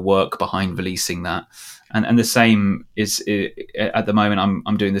into the work behind releasing that. And the same is at the moment.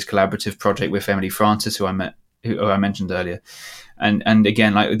 I'm doing this collaborative project with Emily Francis, who I mentioned earlier, and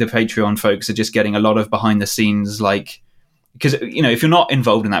again, like the Patreon folks are just getting a lot of behind the scenes, like, because if you're not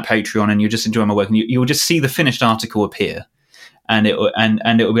involved in that Patreon and you're just enjoying my work, and you'll just see the finished article appear, and it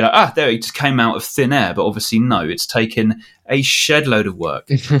will be like, there, it just came out of thin air, but obviously no, it's taken a shed load of work,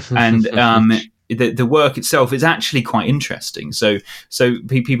 and the work itself is actually quite interesting. So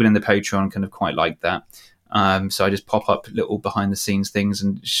people in the Patreon kind of quite like that. So I just pop up little behind the scenes things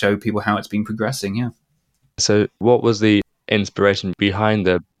and show people how it's been progressing. Yeah. So what was the inspiration behind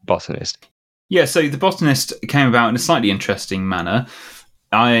The Botanist? Yeah, so The Botanist came about in a slightly interesting manner.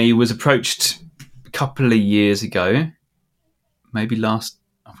 I was approached a couple of years ago, I'm trying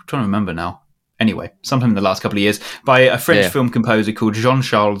to remember now. Anyway, sometime in the last couple of years, by a French film composer called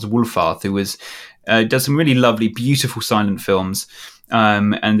Jean-Charles Woolfarth, who does some really lovely, beautiful silent films,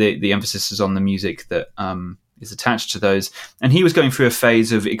 and the emphasis is on the music that is attached to those. And he was going through a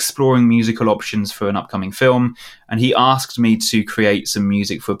phase of exploring musical options for an upcoming film, and he asked me to create some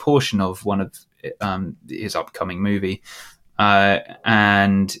music for a portion of one of his upcoming movie.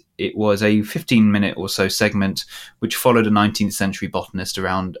 And it was a 15-minute or so segment which followed a 19th century botanist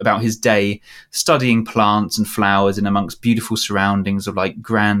about his day studying plants and flowers in amongst beautiful surroundings of like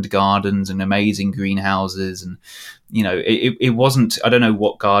grand gardens and amazing greenhouses. And it wasn't, I don't know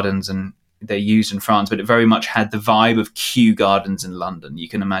what gardens and they used in France, but it very much had the vibe of Kew Gardens in London. You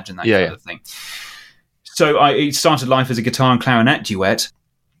can imagine that kind of thing. So it started life as a guitar and clarinet duet.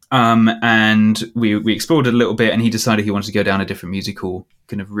 And we explored it a little bit, and he decided he wanted to go down a different musical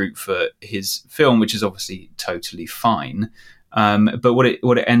kind of route for his film, which is obviously totally fine. But what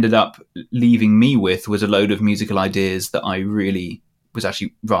it ended up leaving me with was a load of musical ideas that I really was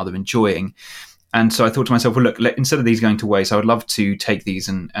actually rather enjoying. And so I thought to myself, well, look, instead of these going to waste, I would love to take these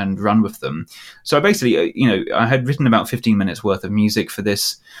and run with them. So I basically, I had written about 15 minutes worth of music for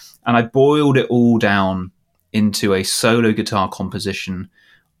this, and I boiled it all down into a solo guitar composition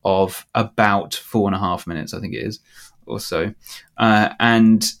of about 4.5 minutes, I think it is, or so.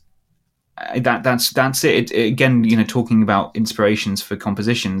 And that's it. Again, talking about inspirations for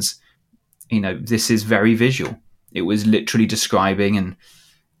compositions, this is very visual. It was literally describing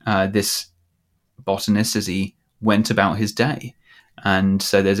this botanist as he went about his day. And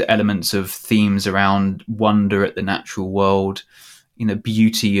so there's elements of themes around wonder at the natural world,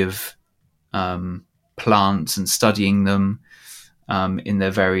 beauty of plants and studying them in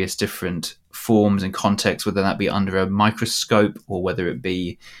their various different forms and contexts, whether that be under a microscope or whether it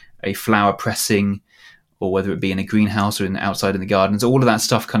be a flower pressing or whether it be in a greenhouse or outside in the gardens. All of that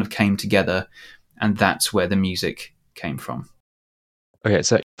stuff kind of came together, and that's where the music came from. Okay,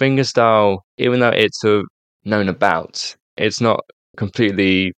 so Fingerstyle, even though it's sort of known about, it's not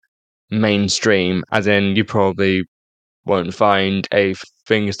completely mainstream, as in you probably won't find a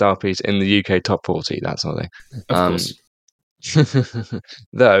Fingerstyle piece in the UK top 40, that sort of thing. Of course.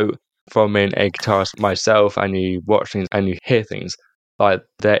 Though, from being a guitarist myself, and you watch things and you hear things, like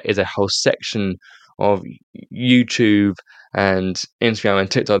there is a whole section of YouTube and Instagram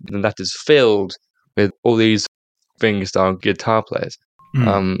and TikTok that is filled with all these fingerstyle guitar players.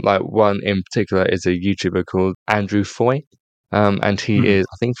 Like one in particular is a YouTuber called Andrew Foy, and he is,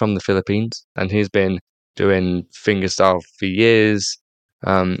 I think, from the Philippines, and he's been doing fingerstyle for years.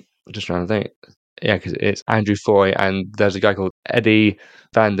 Just trying to think. Yeah, because it's Andrew Foy, and there's a guy called Eddie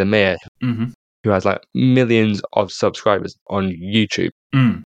Van der Meer who has like millions of subscribers on YouTube.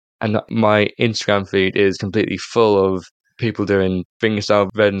 And my Instagram feed is completely full of people doing fingerstyle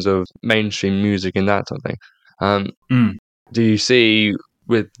versions of mainstream music and that sort of thing. Do you see,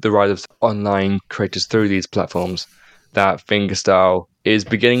 with the rise of online creators through these platforms, that fingerstyle is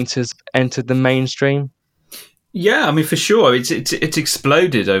beginning to enter the mainstream? Yeah, I mean, for sure. It's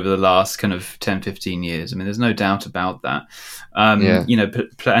exploded over the last kind of 10, 15 years. I mean, there's no doubt about that. You know,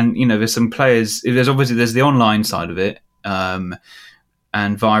 and, you know, there's some players, there's the online side of it. And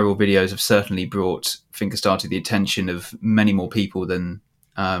viral videos have certainly brought fingerstyle to the attention of many more people than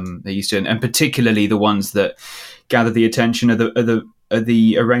they used to. And particularly the ones that gather the attention of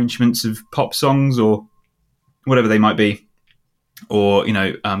the arrangements of pop songs or whatever they might be. Or, you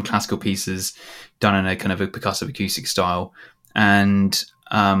know, classical pieces done in a kind of a percussive acoustic style. And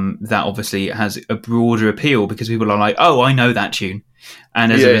that obviously has a broader appeal because people are like, oh, I know that tune.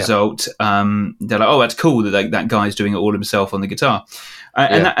 And as a result, they're like, oh, that's cool that that guy's doing it all himself on the guitar.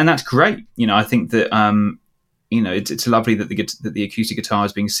 And that's great. You know, I think that, you know, it's lovely that the acoustic guitar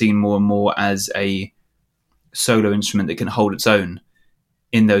is being seen more and more as a solo instrument that can hold its own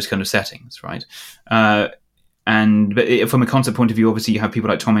in those kind of settings, right? But from a concert point of view, obviously you have people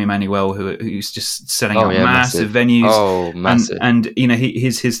like Tommy Emmanuel who's just selling out massive venues. Oh, massive! And you know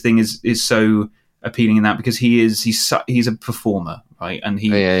his thing is so appealing in that because he's a performer, right? And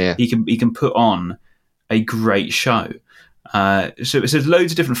he can put on a great show. So there's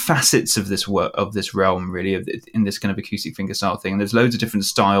loads of different facets of this realm, really, in this kind of acoustic fingerstyle thing. And there's loads of different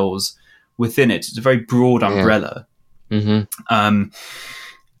styles within it. It's a very broad umbrella. And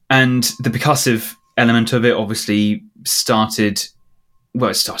the percussive element of it obviously started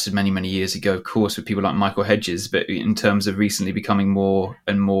many years ago, of course, with people like Michael Hedges, but in terms of recently becoming more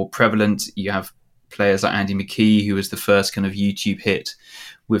and more prevalent, you have players like Andy McKee, who was the first kind of YouTube hit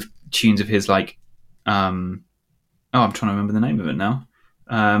with tunes of his like I'm trying to remember the name of it now,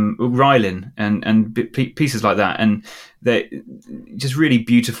 Rylin and pieces like that, and they're just really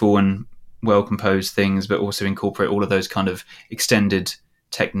beautiful and well composed things, but also incorporate all of those kind of extended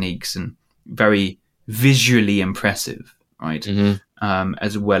techniques and very visually impressive, right?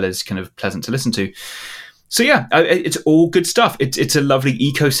 As well as kind of pleasant to listen to. So yeah, it's all good stuff. It's a lovely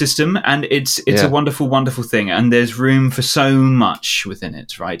ecosystem, and it's a wonderful, wonderful thing. And there's room for so much within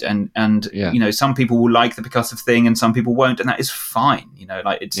it, right? And you know, some people will like the percussive thing, and some people won't, and that is fine. You know,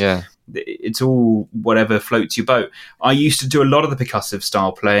 like it's all whatever floats your boat. I used to do a lot of the percussive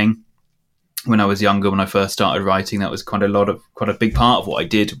style playing when I was younger, when I first started writing. That was quite a big part of what I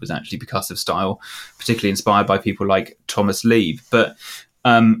did was actually percussive style, particularly inspired by people like Thomas Lieb. But,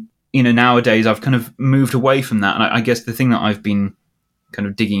 you know, nowadays I've kind of moved away from that. And I guess the thing that I've been kind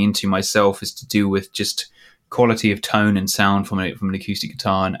of digging into myself is to do with just quality of tone and sound from an acoustic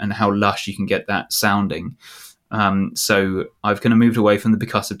guitar and how lush you can get that sounding. So I've kind of moved away from the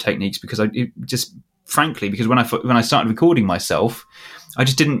percussive techniques because when I started recording myself, I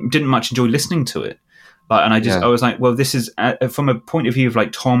just didn't much enjoy listening to it. I was like, well, this is from a point of view of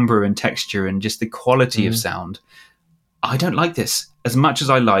like timbre and texture and just the quality of sound. I don't like this as much as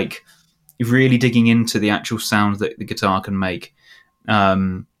I like really digging into the actual sound that the guitar can make.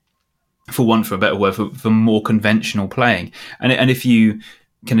 For want of a better word, for more conventional playing. And if you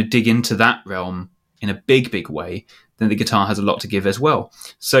kind of dig into that realm in a big way, then the guitar has a lot to give as well.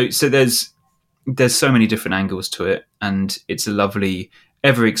 So there's so many different angles to it, and it's a lovely,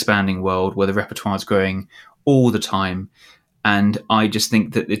 ever-expanding world where the repertoire is growing all the time. And I just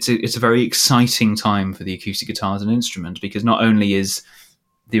think that it's a very exciting time for the acoustic guitar as an instrument, because not only is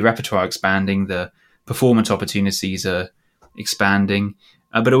the repertoire expanding, the performance opportunities are expanding,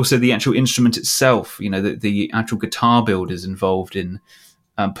 but also the actual instrument itself. You know, the actual guitar builders involved in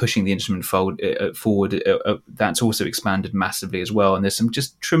pushing the instrument forward, that's also expanded massively as well. And there's some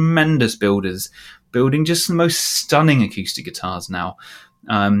just tremendous builders building just the most stunning acoustic guitars now,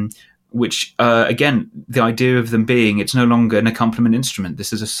 which again, the idea of them being, it's no longer an accompaniment instrument.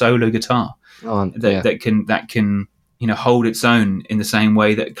 This is a solo guitar that can you know, hold its own in the same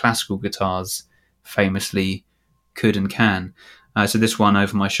way that classical guitars famously could and can. So this one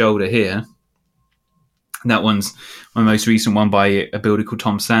over my shoulder here, that one's my most recent one by a builder called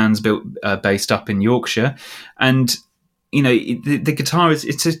Tom Sands, based up in Yorkshire. And, you know, the guitar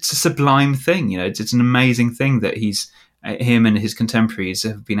it's a sublime thing. You know, it's an amazing thing that him and his contemporaries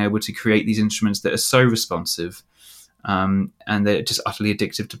have been able to create these instruments that are so responsive, and they're just utterly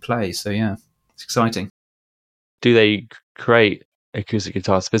addictive to play. So yeah, it's exciting. Do they create acoustic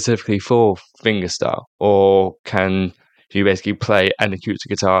guitar specifically for fingerstyle, or can you basically play an acoustic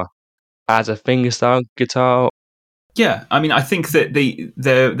guitar as a fingerstyle guitar? Yeah, I mean, I think that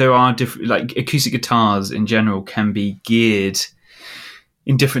there are different, like, acoustic guitars in general can be geared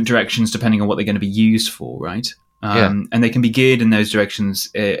in different directions depending on what they're going to be used for, right? And they can be geared in those directions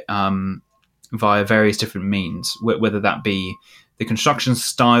via various different means, whether that be the construction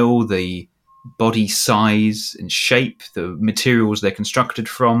style, the body size and shape, the materials they're constructed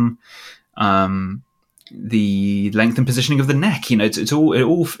from, the length and positioning of the neck. It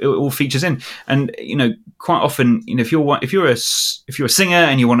all features in. And quite often, if you're a singer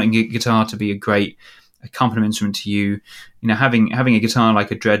and you want a guitar to be a great accompaniment instrument to you, having a guitar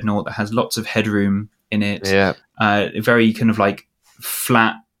like a Dreadnought that has lots of headroom in it, very kind of like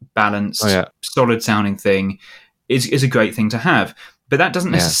flat, balanced, solid sounding thing is a great thing to have. But that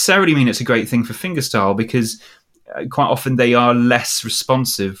doesn't necessarily mean it's a great thing for fingerstyle, because quite often they are less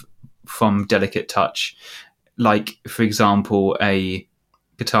responsive from delicate touch. Like, for example, a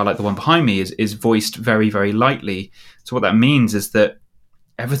guitar like the one behind me is voiced very, very lightly. So what that means is that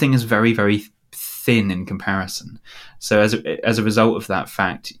everything is very, very thin in comparison. So as a result of that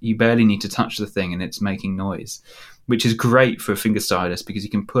fact, you barely need to touch the thing and it's making noise, which is great for a fingerstylist because you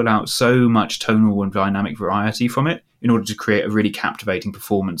can pull out so much tonal and dynamic variety from it in order to create a really captivating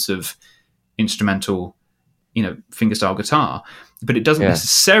performance of instrumental, fingerstyle guitar. But it doesn't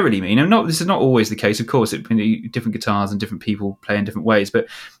necessarily mean, and this is not always the case, of course, different guitars and different people play in different ways, but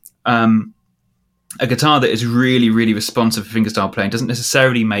a guitar that is really, really responsive for fingerstyle playing doesn't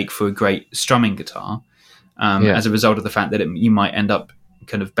necessarily make for a great strumming guitar, as a result of the fact that you might end up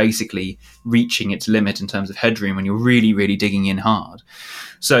kind of basically reaching its limit in terms of headroom when you're really, really digging in hard.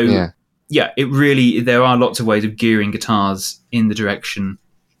 So, there are lots of ways of gearing guitars in the direction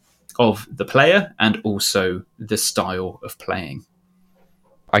of the player and also the style of playing.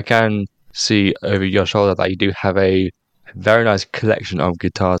 I can see over your shoulder that you do have a very nice collection of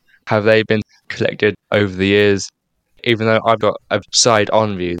guitars. Have they been collected over the years? Even though I've got a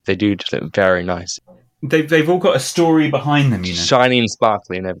side-on view, they do just look very nice. They've all got a story behind them, shiny and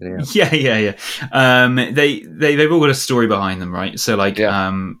sparkly and everything else. Yeah. They've all got a story behind them, right? So, like,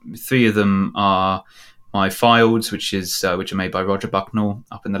 3 of them are my Fields, which are made by Roger Bucknell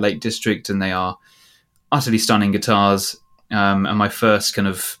up in the Lake District, and they are utterly stunning guitars. And my first kind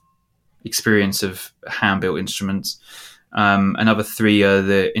of experience of hand-built instruments. Another 3 are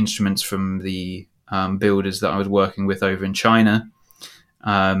the instruments from the builders that I was working with over in China,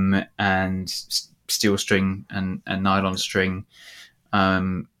 and steel string and nylon string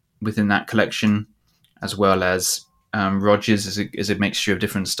within that collection, as well as Rogers is a mixture of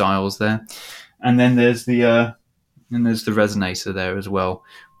different styles there. And then there's the resonator there as well,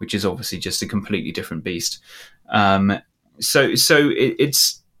 which is obviously just a completely different beast. So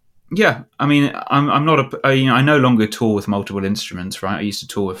it's I mean, I'm not I no longer tour with multiple instruments, right? I used to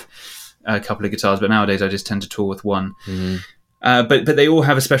tour with a couple of guitars, but nowadays I just tend to tour with one. Mm-hmm. But they all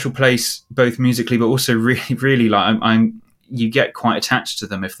have a special place, both musically, but also really, really, like, you get quite attached to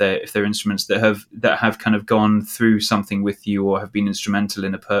them if they're instruments that have kind of gone through something with you or have been instrumental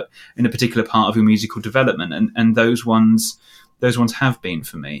in a particular part of your musical development, and those ones have been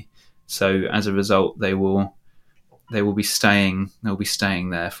for me. So as a result, they will be staying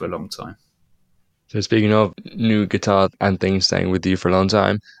there for a long time. So speaking of new guitars and things staying with you for a long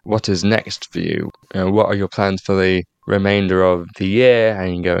time, what is next for you? What are your plans for the remainder of the year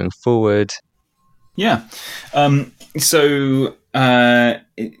and going forward? Yeah. So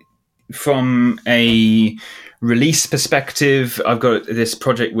from a release perspective, I've got this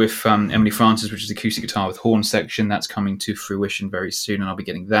project with Emily Francis, which is acoustic guitar with horn section. That's coming to fruition very soon, and I'll be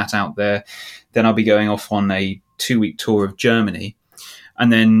getting that out there. Then I'll be going off on a 2-week tour of Germany. And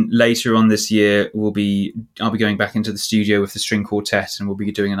then later on this year, I'll be going back into the studio with the string quartet, and we'll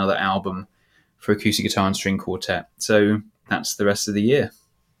be doing another album for acoustic guitar and string quartet. So that's the rest of the year.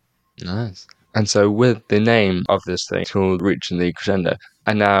 Nice. And so with the name of this thing, it's called Reaching the Crescendo,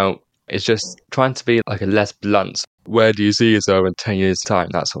 and now it's just trying to be like a less blunt, where do you see yourself in 10 years' time,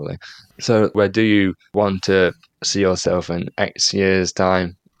 that sort of thing. So where do you want to see yourself in X years'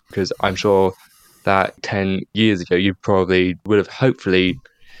 time? Because I'm sure that 10 years ago, you probably would have hopefully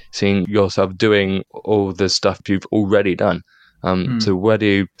seen yourself doing all the stuff you've already done. So where do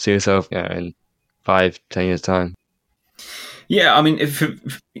you see yourself in 5-10 years' time? Yeah, I mean,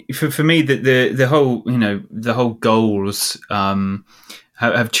 for me, the whole goals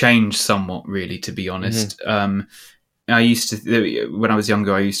have changed somewhat, really, to be honest. Mm-hmm. I used to, when I was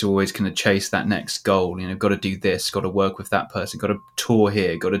younger, I used to always kind of chase that next goal. Got to do this, got to work with that person, got to tour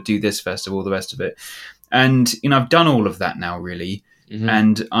here, got to do this festival, all the rest of it. And I've done all of that now, really,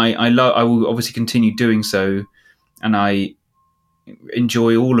 and I will obviously continue doing so, and I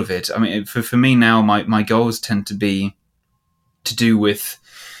enjoy all of it. I mean, for me now, my goals tend to be to do with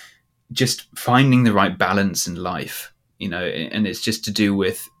just finding the right balance in life, and it's just to do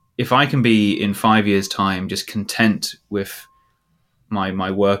with, if I can be in 5 years' time just content with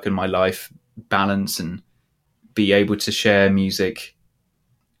my work and my life balance, and be able to share music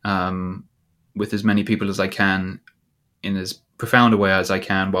with as many people as I can in as profound a way as I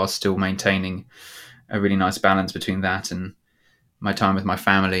can, while still maintaining a really nice balance between that and my time with my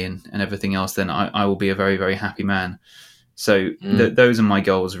family and everything else, then I will be a very, very happy man. So those are my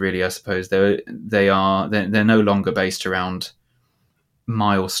goals, really. I suppose they're no longer based around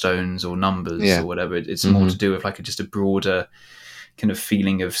milestones or numbers or whatever. It's more to do with like just a broader kind of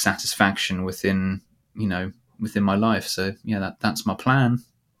feeling of satisfaction within my life. So yeah, that's my plan.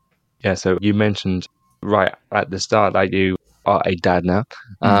 Yeah. So you mentioned right at the start that you are a dad now,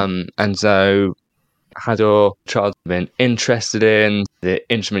 and so has your child been interested in the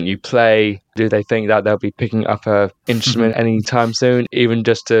instrument you play? Do they think that they'll be picking up a instrument anytime soon, even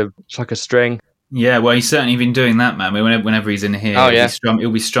just to like a string? Yeah, well, he's certainly been doing that, man. Whenever he's in here,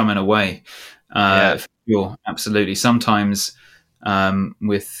 he'll be strumming away. For sure, absolutely. Sometimes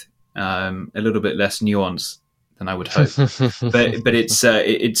with a little bit less nuance than I would hope, but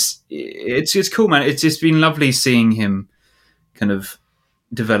it's cool, man. It's just been lovely seeing him kind of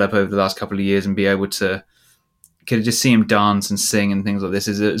develop over the last couple of years and be able to kind of just see him dance and sing and things like this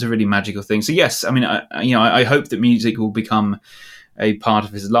is a really magical thing. So yes, I mean, I hope that music will become a part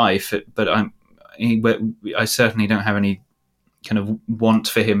of his life, but I certainly don't have any kind of want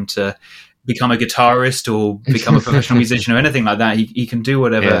for him to become a guitarist or become a professional musician or anything like that. He can do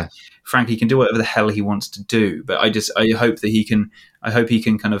whatever. Frankly, he can do whatever the hell he wants to do. But I hope that he can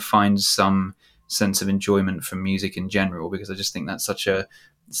kind of find some sense of enjoyment from music in general, because I just think that's such a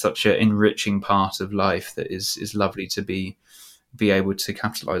enriching part of life that is lovely to be able to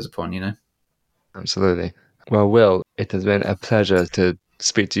capitalize upon. Absolutely. Well, Will, it has been a pleasure to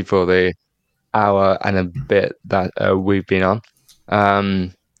speak to you for the hour and a bit that we've been on,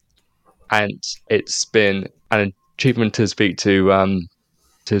 and it's been an achievement to speak to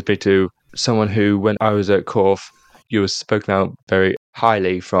someone who, when I was at Corf, you were spoken out very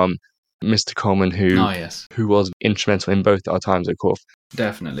highly from Mr. Coleman, who was instrumental in both our times at Corf.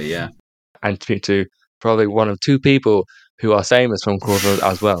 Definitely, yeah. And to speak to probably one of two people who are famous from Corf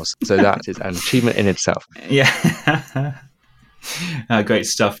as well. So that is an achievement in itself. Yeah. Great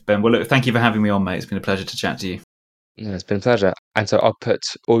stuff, Ben. Well, look, thank you for having me on, mate. It's been a pleasure to chat to you. Yeah, it's been a pleasure. And so I'll put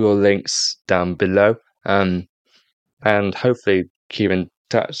all your links down below, and hopefully keep in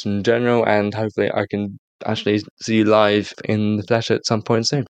touch in general, and hopefully I can actually see you live in the flesh at some point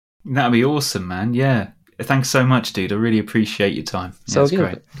soon. That'd be awesome, man. Yeah. Thanks so much, dude. I really appreciate your time. Yeah, so,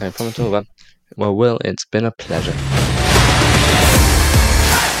 great. No problem at all, man. Well, Will, it's been a pleasure.